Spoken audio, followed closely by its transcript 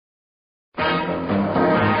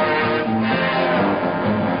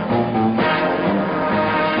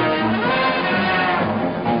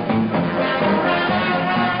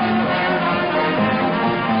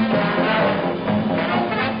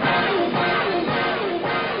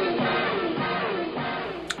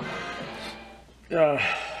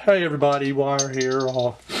Hey everybody, Wire here.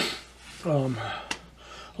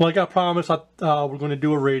 Like I promised, we're going to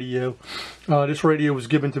do a radio. This radio was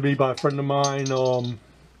given to me by a friend of mine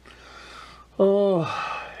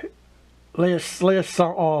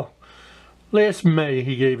last May.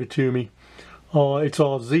 He gave it to me. It's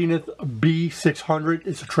a Zenith B600.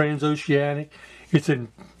 It's a Transoceanic. It's in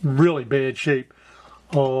really bad shape.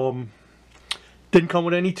 Didn't come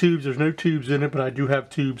with any tubes. There's no tubes in it, but I do have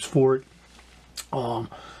tubes for it.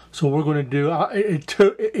 So we're going to do,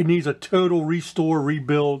 it needs a total restore,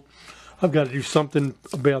 rebuild. I've got to do something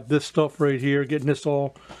about this stuff right here, getting this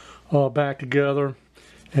all back together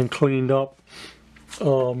and cleaned up.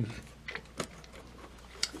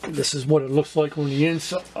 This is what it looks like on the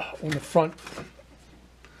inside, on the front.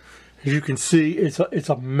 As you can see, it's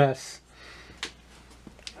a mess.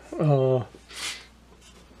 The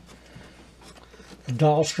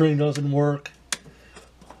dial string doesn't work.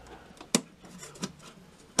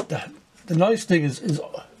 The nice thing is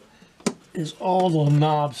all the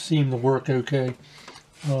knobs seem to work okay.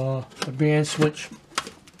 The band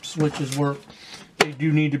switches work. They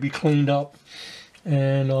do need to be cleaned up,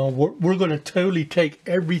 and we're going to totally take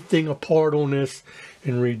everything apart on this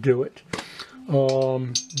and redo it.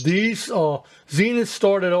 These Zenith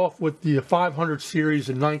started off with the 500 series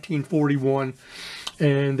in 1941,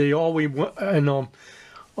 and they always went, and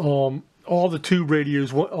all the tube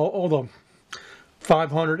radios, all the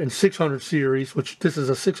 500 and 600 series, which this is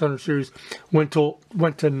a 600 series, went to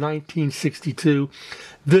 1962.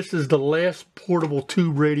 This is the last portable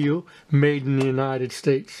tube radio made in the United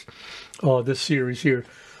States. This series here.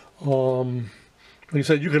 Like I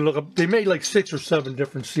said, you can look up. They made like 6 or 7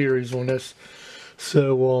 different series on this.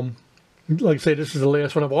 So, like I say, this is the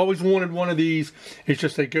last one. I've always wanted one of these. It's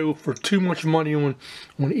just they go for too much money on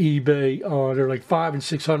eBay. They're like $500 and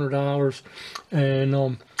 $600,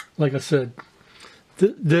 and like I said,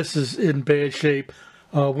 this is in bad shape.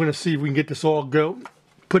 We're going to see if we can get this all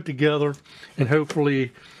put together, and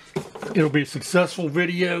hopefully it'll be a successful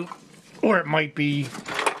video, or it might be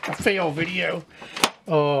a fail video.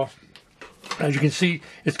 As you can see,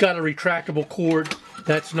 it's got a retractable cord.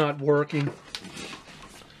 That's not working.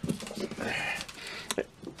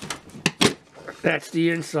 That's the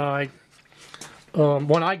inside.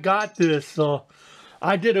 When I got this,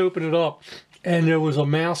 I did open it up, and there was a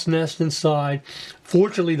mouse nest inside.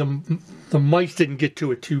 Fortunately, the mice didn't get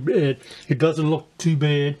to it too bad. It doesn't look too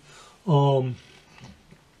bad.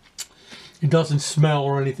 It doesn't smell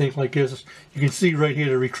or anything like this. You can see right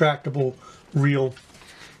here the retractable reel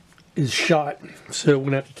is shot. So we're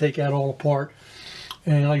going to have to take that all apart.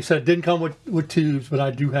 And like I said, it didn't come with tubes, but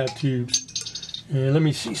I do have tubes. And let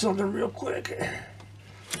me see something real quick.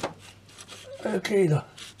 Okay, the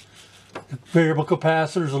variable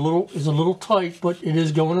capacitor is a little tight, but it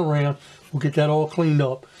is going around. We'll get that all cleaned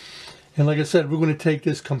up. And like I said, we're going to take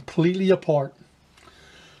this completely apart.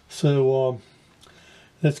 So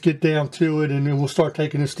let's get down to it, and then we'll start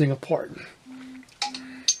taking this thing apart.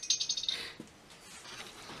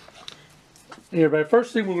 Hey everybody,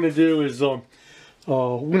 first thing we're going to do is we're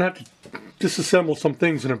going to have to disassemble some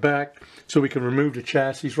things in the back so we can remove the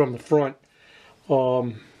chassis from the front.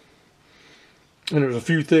 And there's a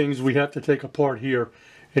few things we have to take apart here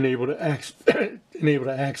and able to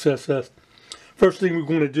access this. First thing we're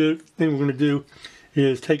going to do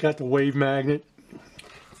is take out the wave magnet.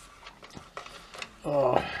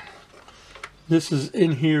 This is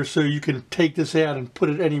in here, so you can take this out and put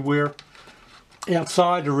it anywhere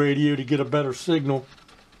outside the radio to get a better signal.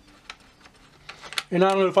 And I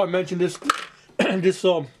don't know if I mentioned this. This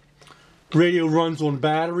radio runs on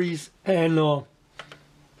batteries and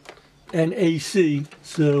AC,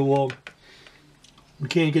 so we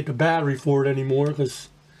can't get the battery for it anymore because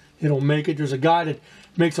it'll make it. There's a guy that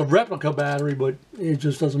makes a replica battery, but it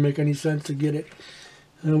just doesn't make any sense to get it.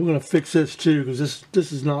 And we're going to fix this too, because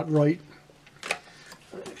this is not right.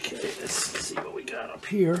 Okay, let's see what we got up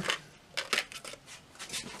here.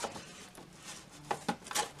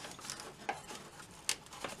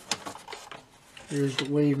 Here's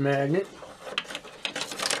the wave magnet.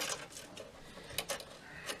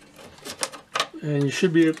 And you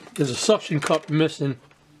should be, there's a suction cup missing,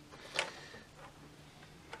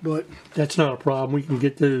 but that's not a problem. We can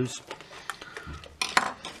get those.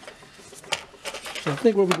 So I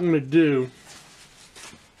think what we're going to do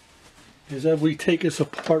is, as we take this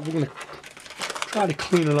apart, we're going to try to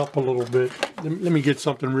clean it up a little bit. Let me get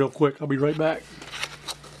something real quick. I'll be right back.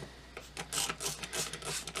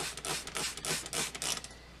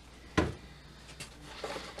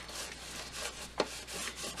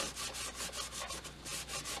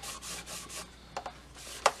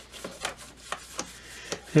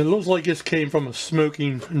 It looks like this came from a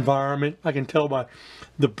smoking environment. I can tell by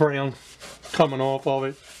the brown coming off of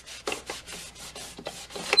it.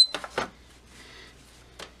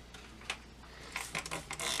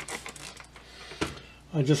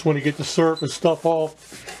 I just want to get the surface stuff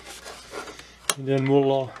off, and then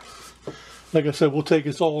we'll, like I said, we'll take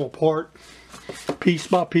this all apart, piece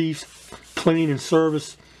by piece, clean and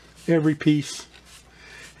service every piece,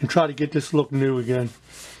 and try to get this look new again.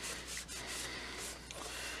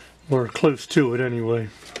 Or close to it anyway.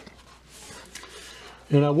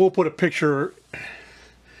 And I will put a picture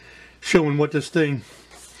showing what this thing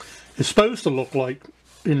is supposed to look like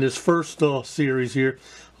in this first series here.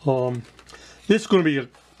 This is going to be a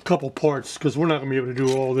couple parts because we're not going to be able to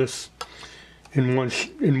do all this in one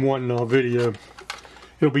video.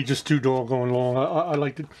 It'll be just too doggone long. I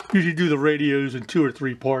like to usually do the radios in 2 or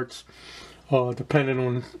 3 parts, depending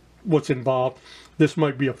on what's involved. This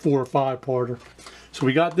might be a 4 or 5 parter. So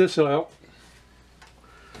we got this out.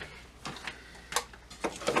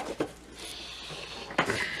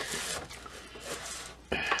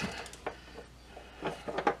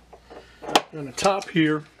 On the top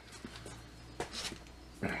here,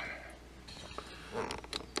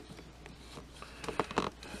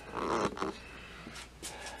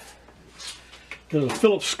 there's a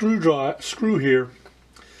Phillips screw here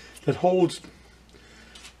that holds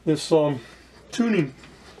this tuning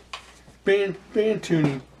band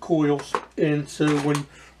tuning coils, and so when you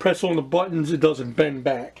press on the buttons it doesn't bend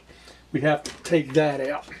back. We have to take that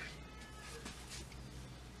out.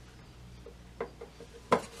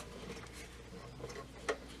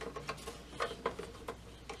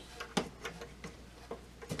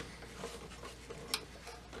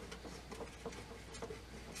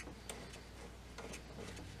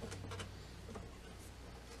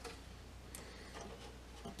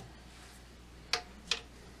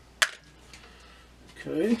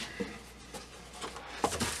 Okay,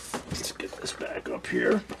 let's get this back up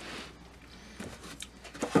here.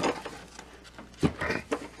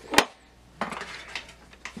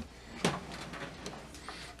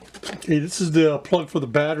 Okay, this is the plug for the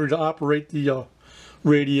battery to operate the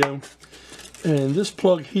radio. And this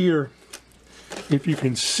plug here, if you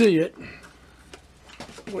can see it,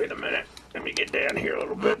 wait a minute, let me get down here a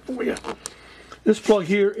little bit for you. This plug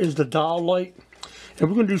here is the dial light. And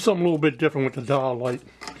we're going to do something a little bit different with the dial light,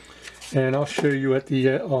 and I'll show you at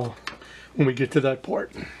the when we get to that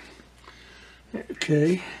part.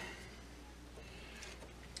 Okay.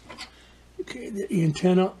 Okay, the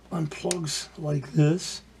antenna unplugs like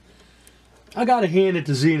this. I got to hand it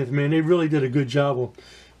to Zenith, man. They really did a good job of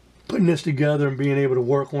putting this together and being able to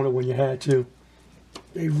work on it when you had to.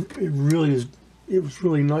 It was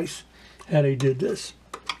really nice how they did this.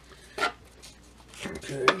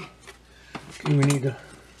 Okay. We need to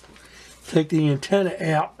take the antenna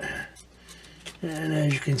out, and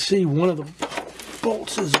as you can see, one of the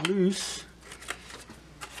bolts is loose.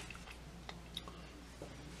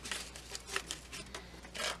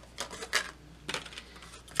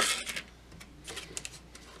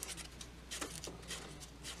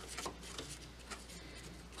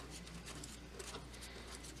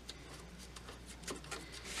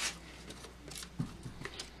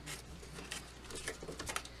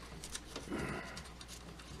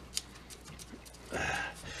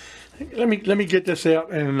 Let me get this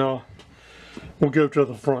out, and we'll go to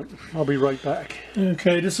the front. I'll be right back.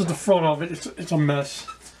 Okay, this is the front of it. It's a mess.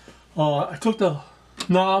 I took the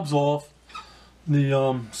knobs off,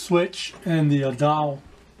 the switch and the dial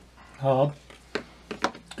knob,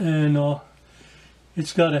 and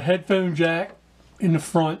it's got a headphone jack in the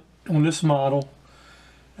front on this model,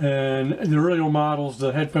 and in the earlier models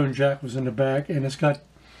the headphone jack was in the back, and it's got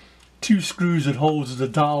 2 screws that holds the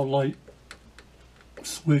dial light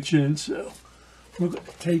switch in. So we're going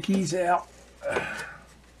to take these out.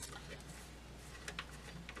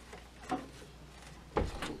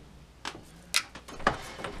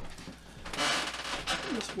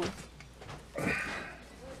 This one.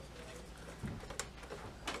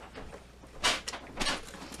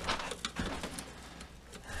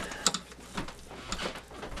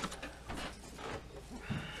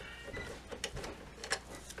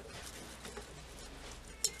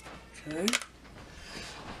 Okay.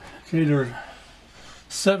 Okay, there are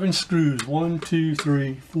 7 screws. 1, 2,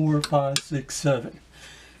 3, 4, 5, 6, 7.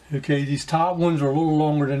 Okay, these top ones are a little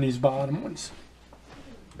longer than these bottom ones.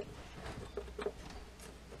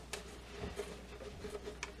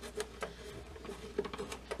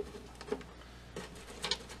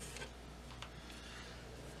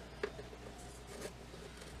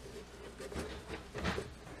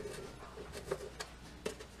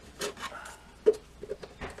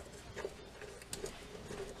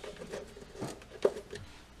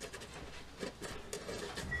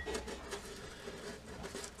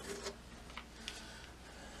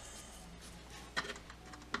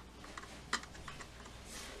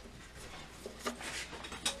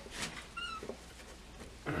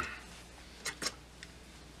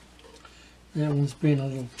 That one's being a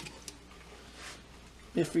little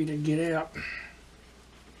iffy to get out.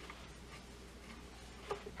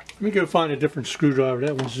 Let me go find a different screwdriver.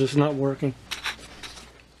 That one's just not working.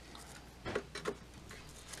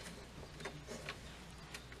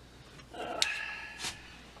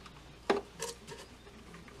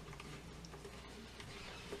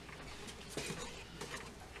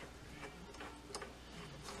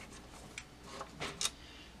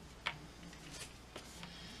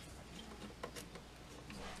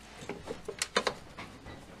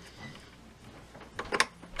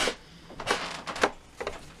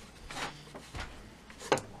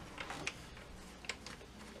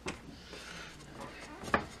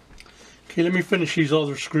 Okay, let me finish these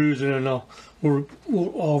other screws and then I'll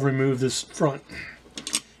remove this front.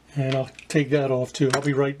 And I'll take that off too. I'll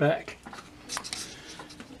be right back.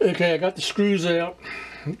 Okay, I got the screws out.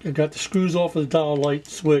 I got the screws off of the dial light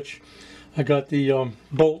switch. I got the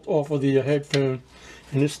bolt off of the headphone.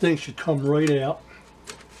 And this thing should come right out.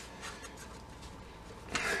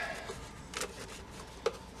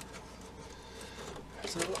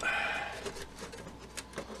 So,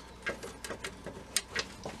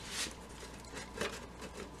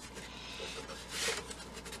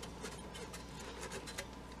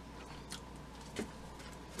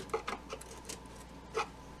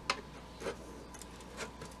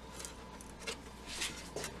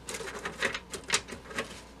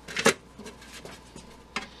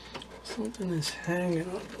 something is hanging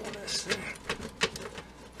up on this thing.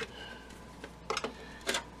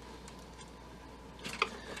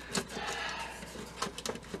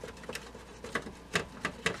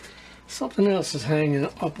 Something else is hanging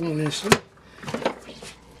up on this one.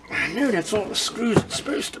 I know that's all the screws are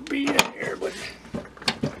supposed to be in there, but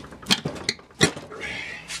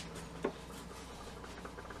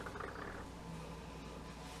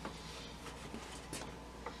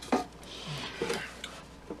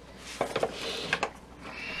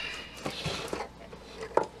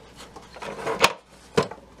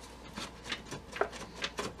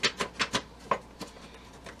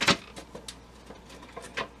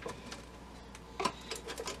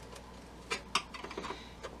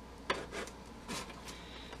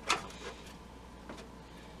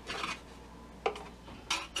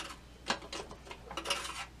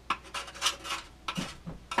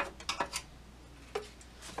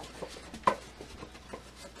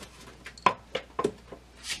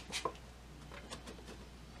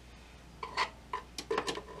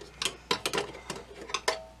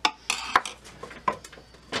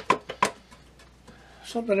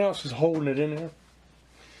something else is holding it in there.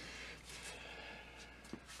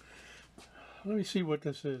 Let me see what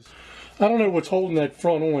this is. I don't know what's holding that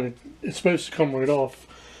front on. It's supposed to come right off.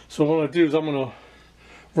 So what I'm going to do is I'm going to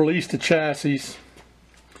release the chassis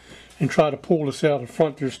and try to pull this out in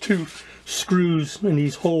front. There's two screws in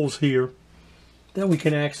these holes here that we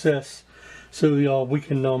can access. So we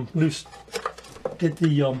can get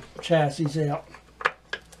the chassis out.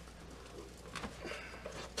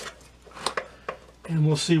 And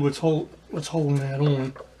we'll see what's holding that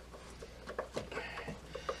on.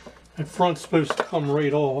 That front's supposed to come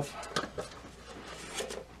right off.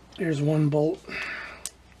 There's one bolt.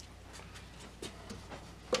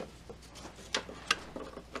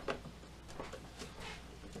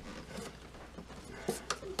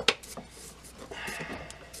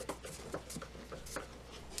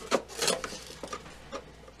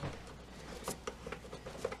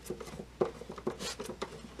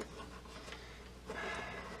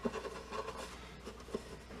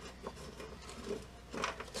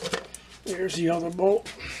 There's the other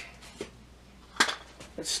bolt.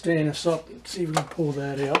 Let's stand this up and see if we can pull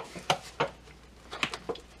that out.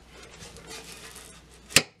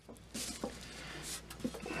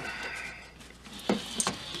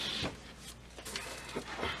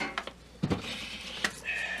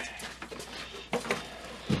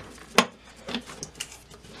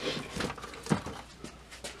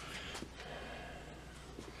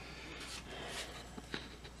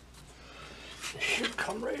 It should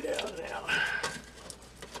come right out now.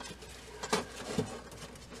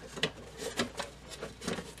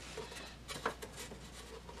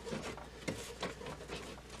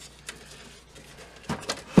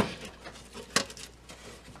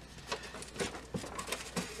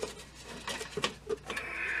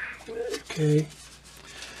 Okay,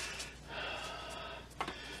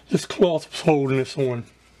 this cloth was holding this on.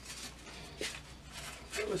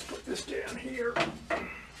 So let's put this down here.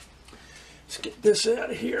 Let's get this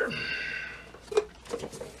out of here.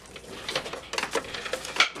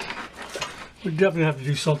 We definitely have to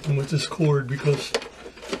do something with this cord because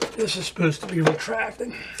this is supposed to be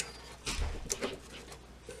retracting.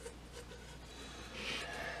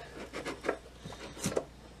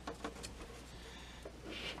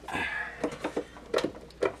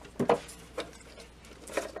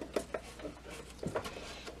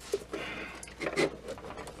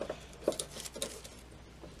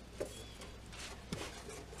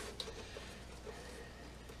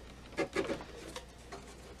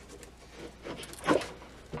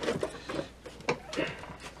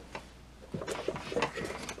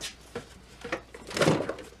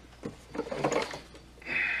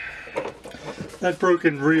 that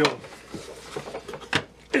broken reel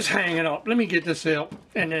is hanging up. Let me get this out,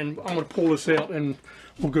 and then I'm going to pull this out and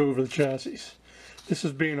we'll go over the chassis. This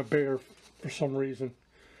is being a bear for some reason.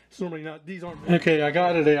 It's normally not, these aren't. Okay, I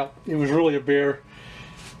got it out. It was really a bear.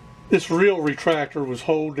 This reel retractor was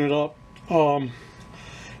holding it up.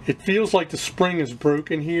 It feels like the spring is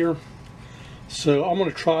broken here. So I'm going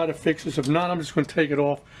to try to fix this. If not, I'm just going to take it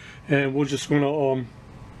off, and we're just going to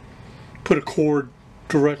put a cord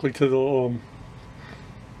directly to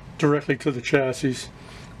the chassis,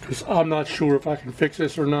 because I'm not sure if I can fix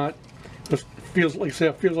this or not. It feels like,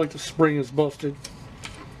 it feels like the spring is busted.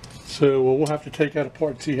 So we'll have to take that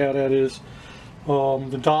apart and see how that is. All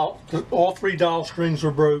 3 dowel strings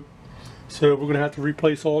are broke, so we're going to have to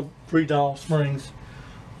replace all 3 dowel springs.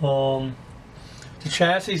 The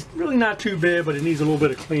chassis is really not too bad, but it needs a little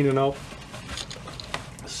bit of cleaning up.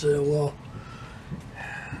 So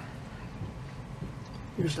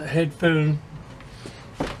here's the headphone.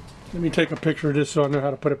 Let me take a picture of this so I know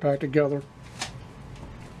how to put it back together.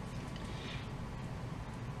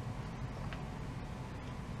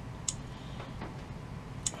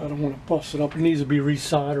 I don't want to bust it up. It needs to be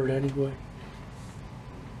resoldered anyway.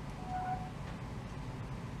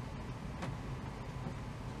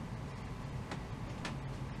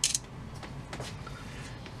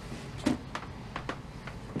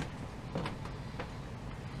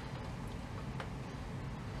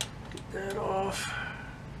 Get that off.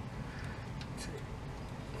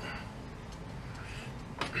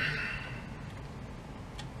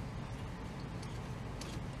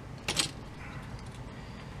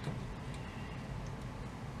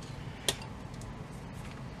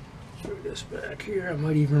 Throw this back here. I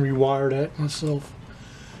might even rewire that myself.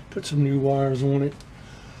 Put some new wires on it.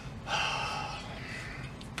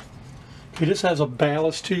 Okay, this has a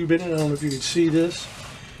ballast tube in it. I don't know if you can see this.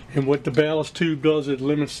 And what the ballast tube does, it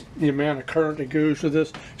limits the amount of current that goes to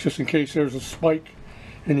this, just in case there's a spike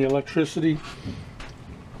in the electricity.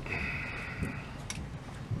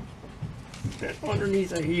 And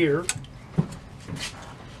underneath of here,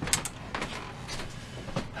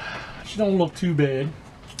 she don't look too bad.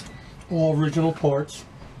 All original parts.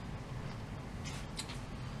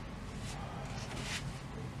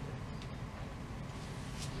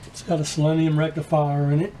 It's got a selenium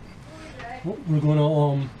rectifier in it. We're going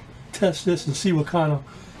to test this and see what kind of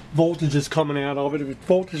voltage is coming out of it. If the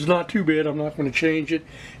voltage is not too bad, I'm not going to change it.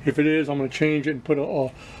 If it is, I'm going to change it and put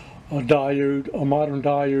a diode, a modern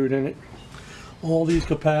diode in it. All these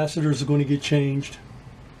capacitors are going to get changed.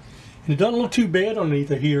 And it doesn't look too bad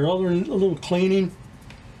underneath of here, other than a little cleaning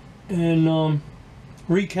and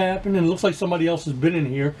recapping. And it looks like somebody else has been in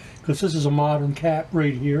here, because this is a modern cap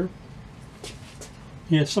right here.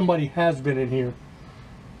 Yeah, somebody has been in here.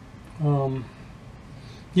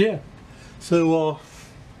 Yeah, so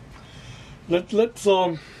let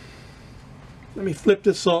me flip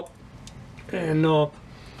this up, and we're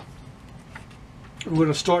going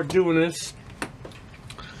to start doing this.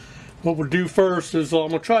 What we'll do first is I'm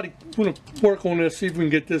going to work on this, see if we can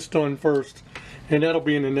get this done first, and that'll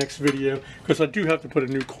be in the next video, because I do have to put a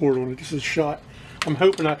new cord on it. This is shot. I'm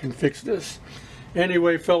hoping I can fix this.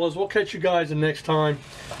 Anyway, fellas, we'll catch you guys the next time.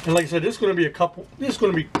 And like I said, this is going to be a couple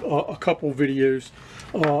videos.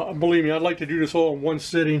 Believe me, I'd like to do this all in one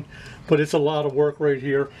sitting, but it's a lot of work right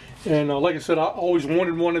here. And like I said, I always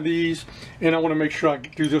wanted one of these, and I want to make sure I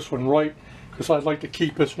do this one right, because I'd like to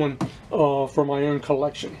keep this one for my own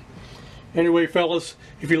collection. Anyway, fellas,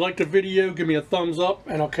 if you liked the video, give me a thumbs up,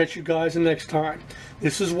 and I'll catch you guys the next time.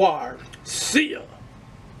 This is Wire. See ya!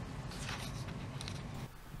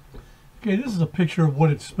 Okay, this is a picture of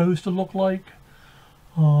what it's supposed to look like.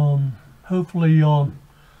 Hopefully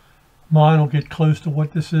mine will get close to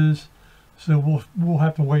what this is, so we'll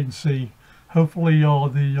have to wait and see. Hopefully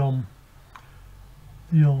the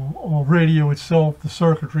radio itself, the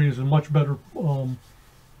circuitry, is in much better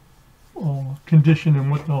condition than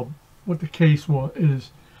what the case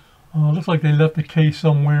is. Looks like they left the case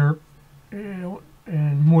somewhere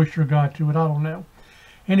and moisture got to it. I don't know.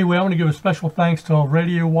 Anyway, I want to give a special thanks to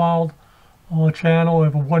Radio Wild channel.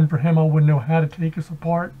 If it wasn't for him, I wouldn't know how to take this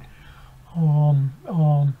apart.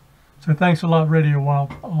 So thanks a lot, Radio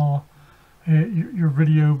Wild. Your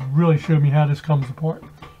video really showed me how this comes apart.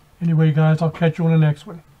 Anyway, guys, I'll catch you on the next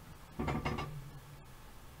one.